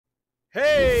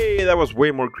Hey, that was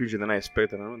way more creepy than I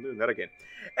expected. I'm not doing that again.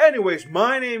 Anyways,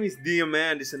 my name is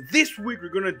Diamandis, and this week we're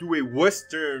gonna do a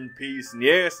Western piece. And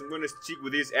yes, I'm gonna stick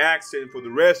with this accent for the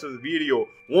rest of the video.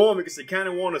 One, because I kinda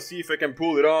wanna see if I can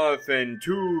pull it off, and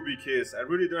two, because I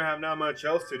really don't have that much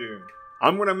else to do.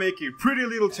 I'm gonna make a pretty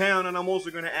little town, and I'm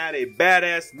also gonna add a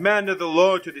badass man of the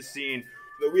law to the scene,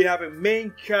 so that we have a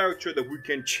main character that we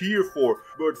can cheer for.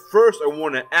 But first, I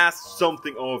wanna ask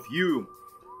something of you.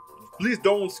 Please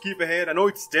don't skip ahead. I know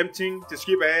it's tempting to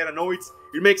skip ahead. I know it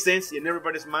makes sense in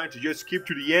everybody's mind to just skip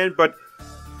to the end, but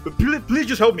please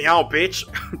just help me out, bitch.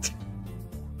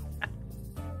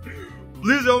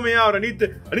 Please help me out. I need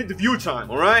the view time,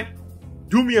 all right?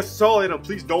 Do me a solid and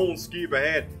please don't skip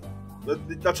ahead.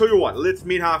 I'll tell you what. Let's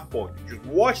meet halfway. Just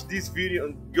watch this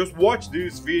video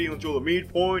until the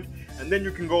midpoint, and then you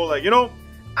can go like, you know,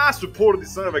 I supported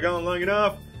this son of a gun long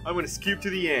enough. I'm gonna skip to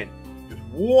the end. Just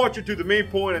watch it to the main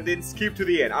point and then skip to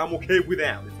the end. I'm okay with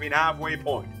that. Let's meet halfway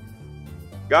point.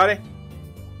 Got it?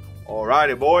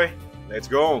 Alrighty, boy. Let's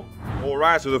go.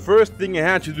 Alright, so the first thing I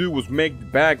had to do was make the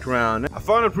background. I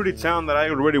found a pretty town that I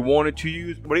already wanted to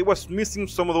use, but it was missing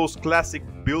some of those classic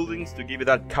buildings to give it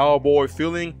that cowboy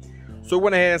feeling. So I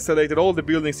went ahead and selected all the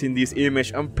buildings in this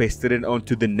image and pasted it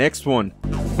onto the next one.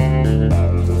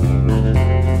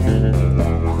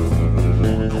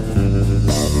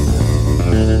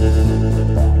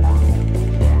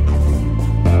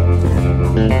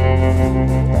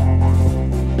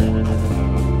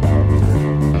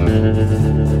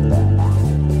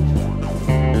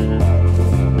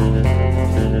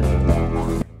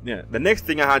 The next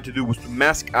thing I had to do was to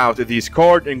mask out this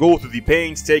card and go through the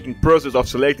painstaking process of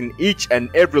selecting each and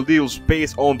every little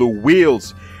space on the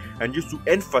wheels. And just to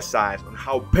emphasize on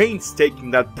how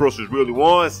painstaking that process really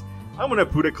was, I'm gonna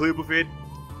put a clip of it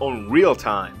on real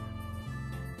time.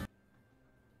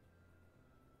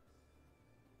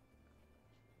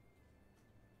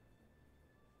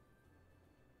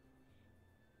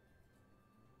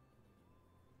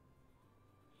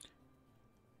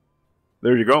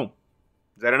 There you go.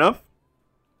 Is that enough?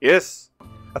 Yes.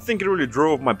 I think it really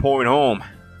drove my point home.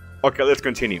 Okay, let's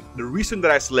continue. The reason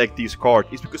that I select this card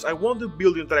is because I want the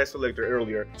buildings that I selected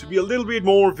earlier to be a little bit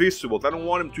more visible. I don't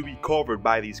want them to be covered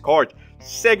by these cards.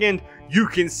 Second, you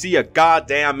can see a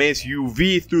goddamn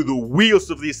SUV through the wheels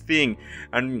of this thing.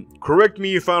 And correct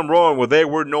me if I'm wrong, but there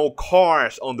were no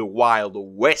cars on the Wild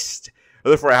West.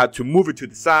 Therefore, I had to move it to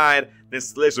the side, then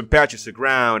select some patches of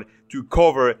ground to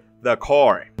cover the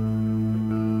car.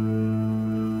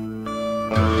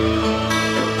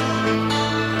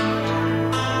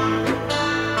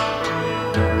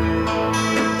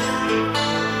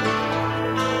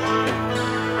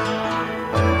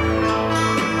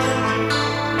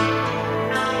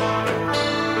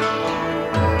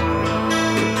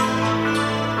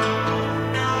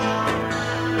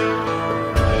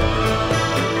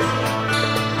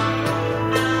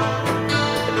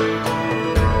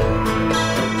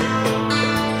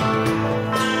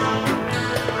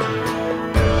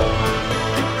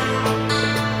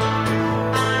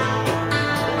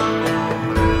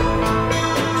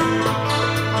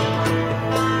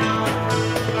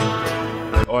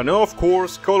 And of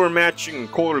course, color matching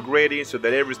and color grading so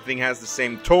that everything has the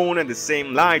same tone and the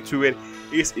same light to it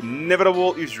is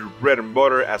inevitable, is your bread and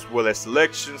butter, as well as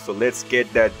selection. So let's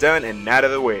get that done and out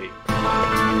of the way.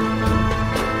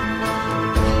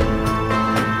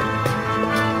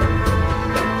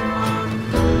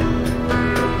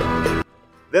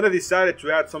 Then I decided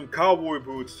to add some cowboy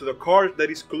boots to the car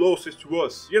that is closest to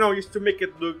us, you know, just to make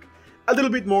it look a little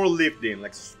bit more lived in,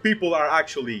 like people are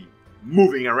actually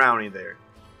moving around in there.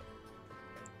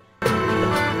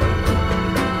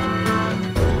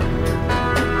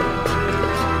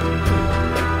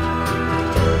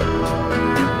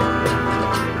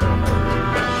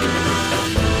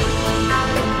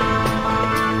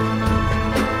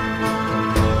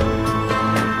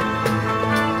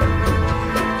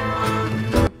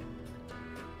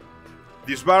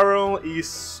 This barrel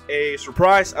is a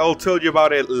surprise. I'll tell you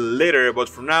about it later, but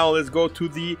for now let's go to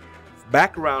the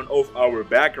background of our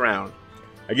background.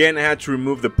 Again, I had to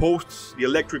remove the posts, the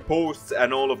electric posts,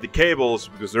 and all of the cables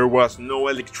because there was no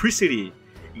electricity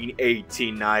in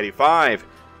 1895.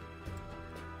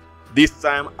 This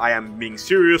time I am being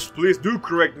serious. Please do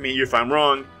correct me if I'm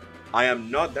wrong. I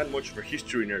am not that much of a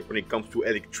history nerd when it comes to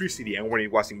electricity and when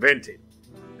it was invented.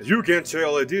 As you can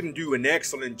tell, I didn't do an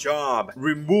excellent job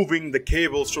removing the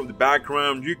cables from the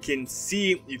background. You can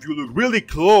see, if you look really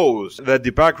close, that the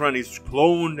background is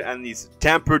cloned and is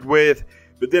tampered with.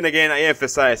 But then again, I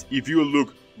emphasize, if you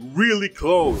look really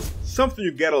close, something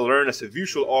you gotta learn as a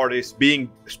visual artist,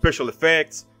 being special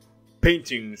effects,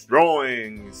 paintings,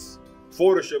 drawings,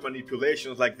 Photoshop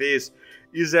manipulations like this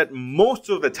is that most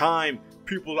of the time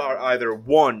people are either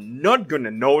one, not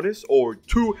gonna notice, or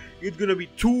two, it's gonna be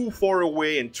too far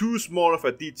away and too small of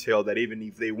a detail that even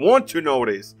if they want to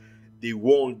notice, they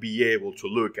won't be able to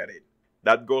look at it.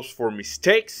 That goes for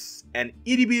mistakes and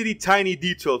itty bitty tiny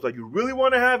details that you really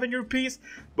want to have in your piece,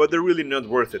 but they're really not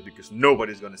worth it because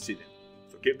nobody's gonna see them.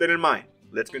 So keep that in mind.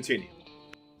 Let's continue.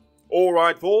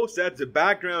 Alright folks, that's the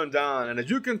background done, and as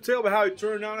you can tell by how it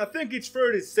turned out, I think it's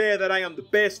fair to say that I am the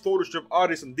best Photoshop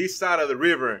artist on this side of the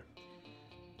river.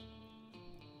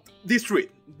 This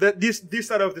street, this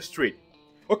side of the street.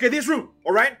 Okay, this room,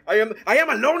 alright? I am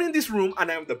alone in this room, and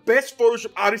I am the best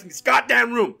Photoshop artist in this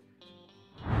goddamn room.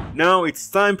 Now it's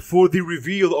time for the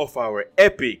reveal of our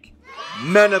epic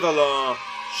Man of the Law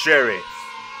Sheriff.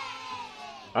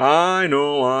 I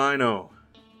know.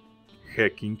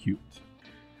 Heckin' cute.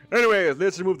 Anyways,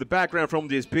 let's remove the background from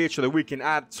this pitch so that we can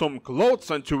add some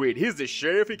clothes onto it. He's the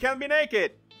sheriff, he can't be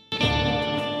naked.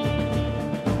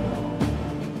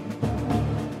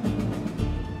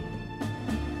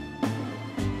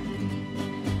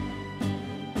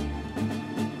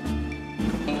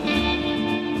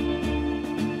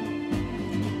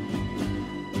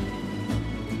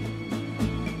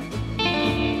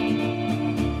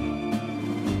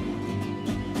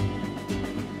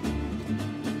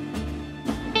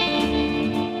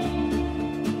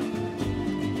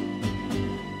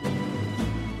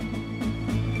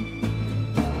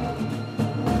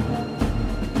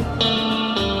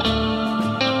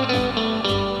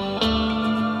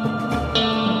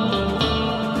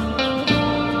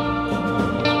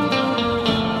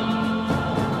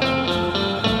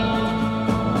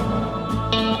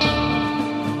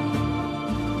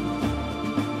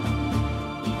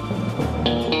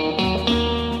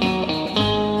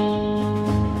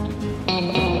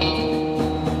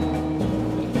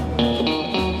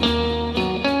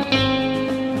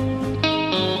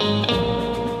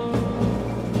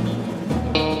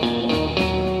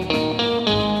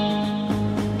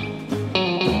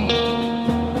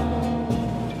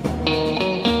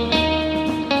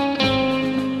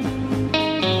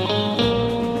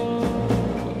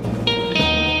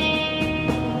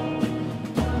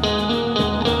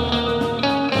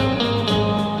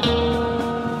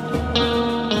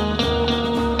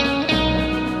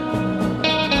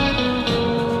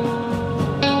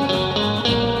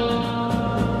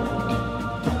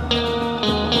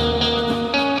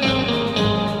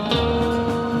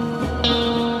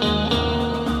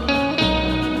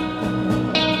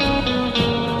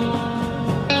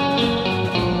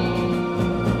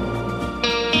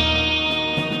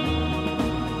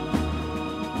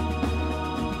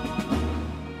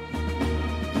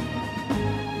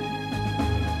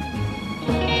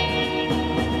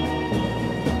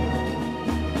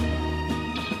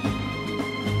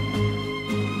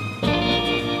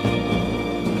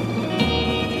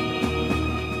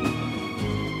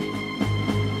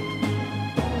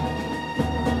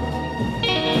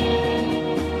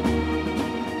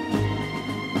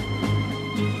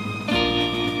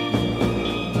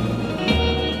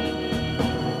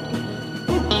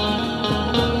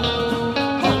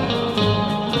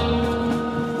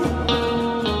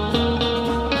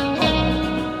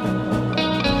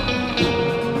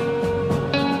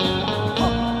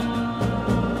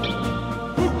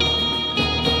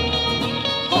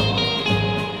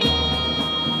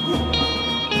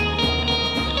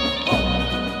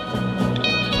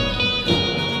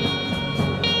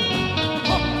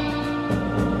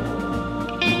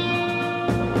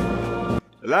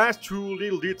 Last two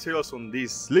little details on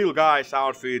this little guy's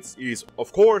outfits is,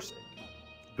 of course,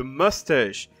 the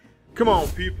mustache. Come on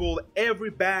people,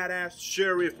 every badass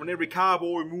sheriff from every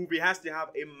cowboy movie has to have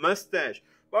a mustache.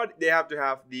 But they have to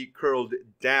have the curled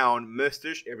down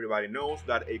mustache. Everybody knows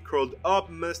that a curled up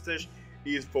mustache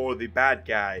is for the bad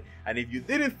guy. And if you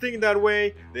didn't think that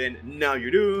way, then now you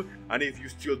do. And if you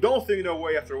still don't think that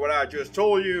way after what I just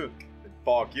told you, then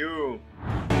fuck you.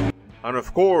 And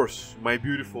of course, my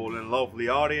beautiful and lovely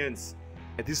audience,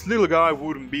 this little guy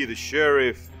wouldn't be the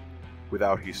sheriff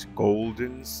without his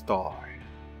golden star.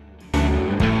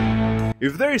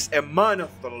 If there is a man of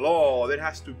the law, there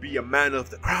has to be a man of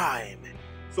the crime.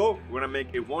 So we're gonna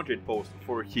make a wanted post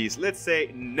for his, let's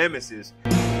say, nemesis.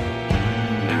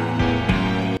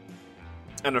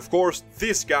 And of course,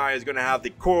 this guy is gonna have the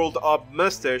curled up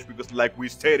mustache because, like we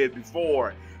stated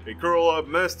before, a curled up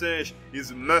mustache is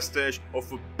a mustache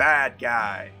of a bad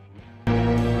guy.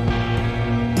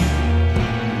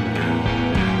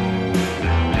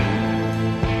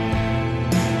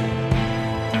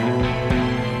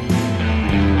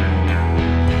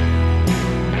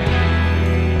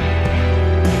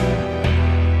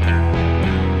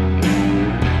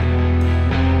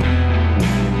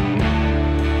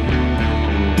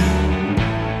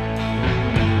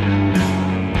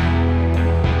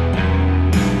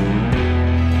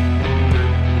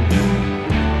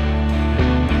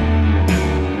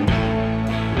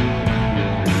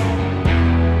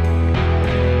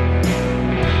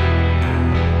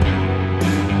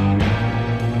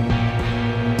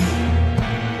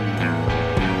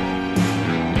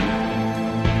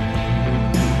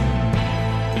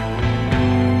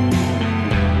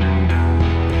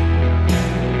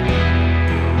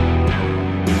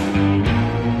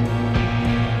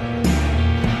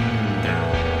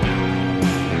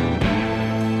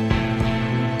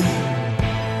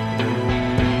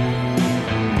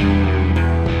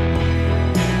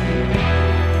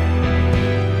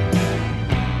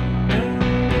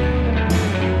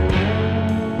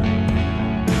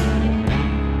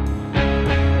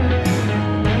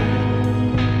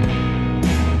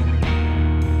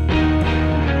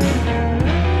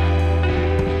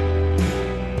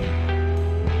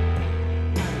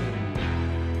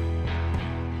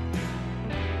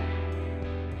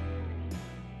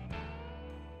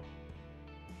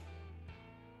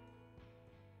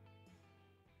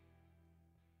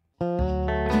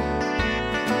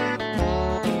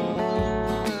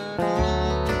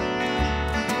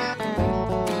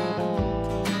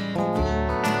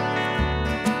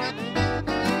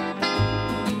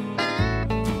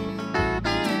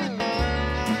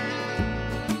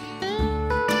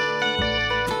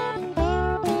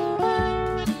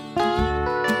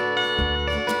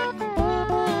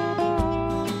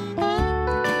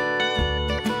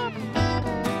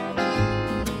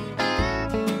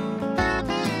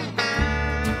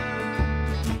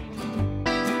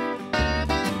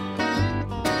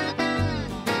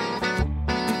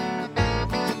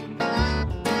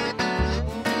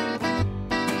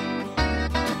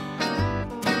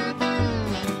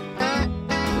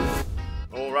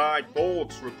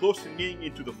 we're closing in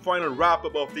into the final wrap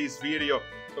up of this video.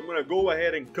 So I'm gonna go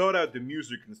ahead and cut out the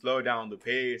music and slow down the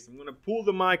pace. I'm gonna pull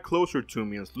the mic closer to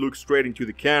me and look straight into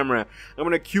the camera. I'm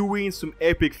gonna cue in some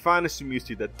epic fantasy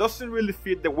music that doesn't really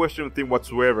fit the Western theme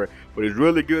whatsoever, but is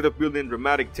really good at building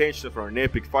dramatic tension for an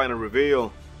epic final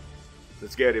reveal.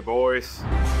 Let's get it, boys.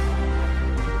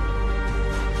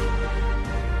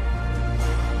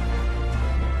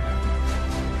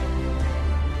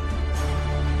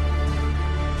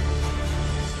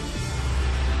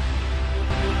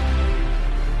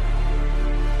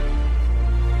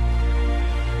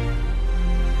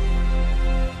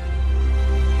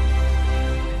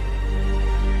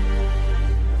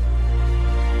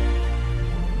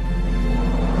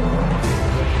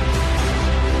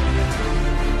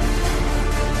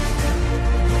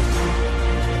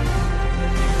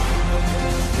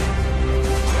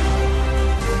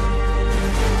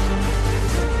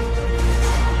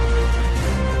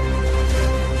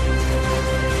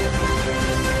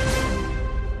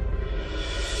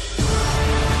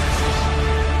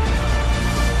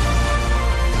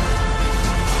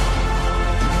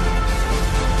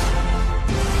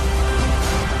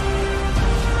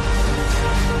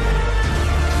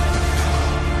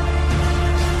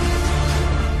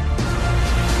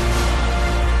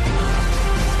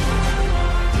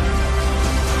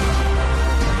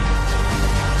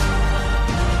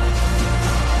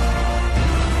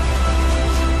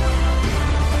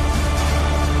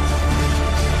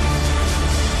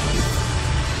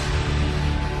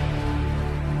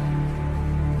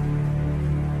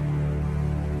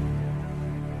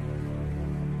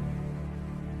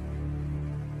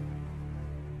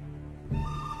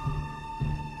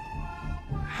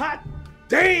 Hot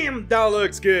damn, that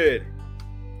looks good.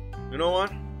 You know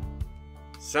what?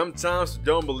 Sometimes you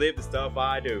don't believe the stuff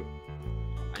I do,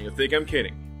 and you think I'm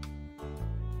kidding,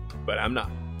 but I'm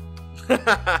not.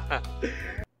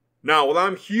 Now, while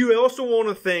I'm here, I also want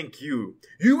to thank you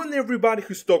and everybody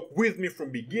who stuck with me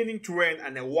from beginning to end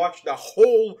and I watched the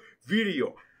whole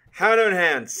video, hand in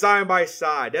hand, side by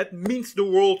side. That means the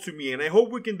world to me, and I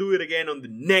hope we can do it again on the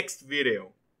next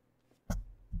video.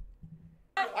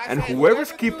 And whoever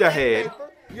skipped ahead,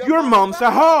 your mom's a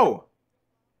hoe!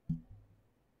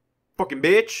 Fucking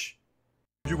bitch!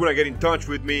 If you wanna get in touch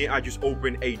with me, I just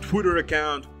opened a Twitter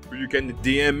account where you can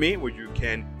DM me, where you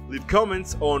can leave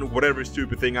comments on whatever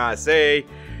stupid thing I say.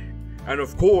 And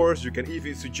of course, you can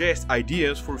even suggest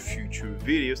ideas for future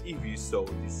videos if you so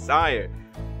desire.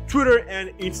 Twitter and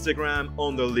Instagram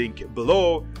on the link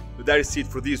below. But that is it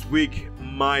for this week,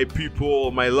 my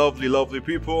people, my lovely, lovely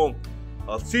people.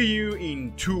 I'll see you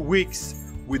in 2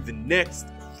 weeks with the next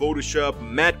Photoshop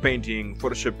matte painting,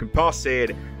 Photoshop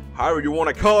composite, however you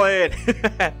want to call it.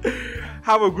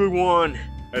 Have a good one,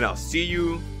 and I'll see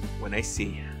you when I see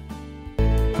you.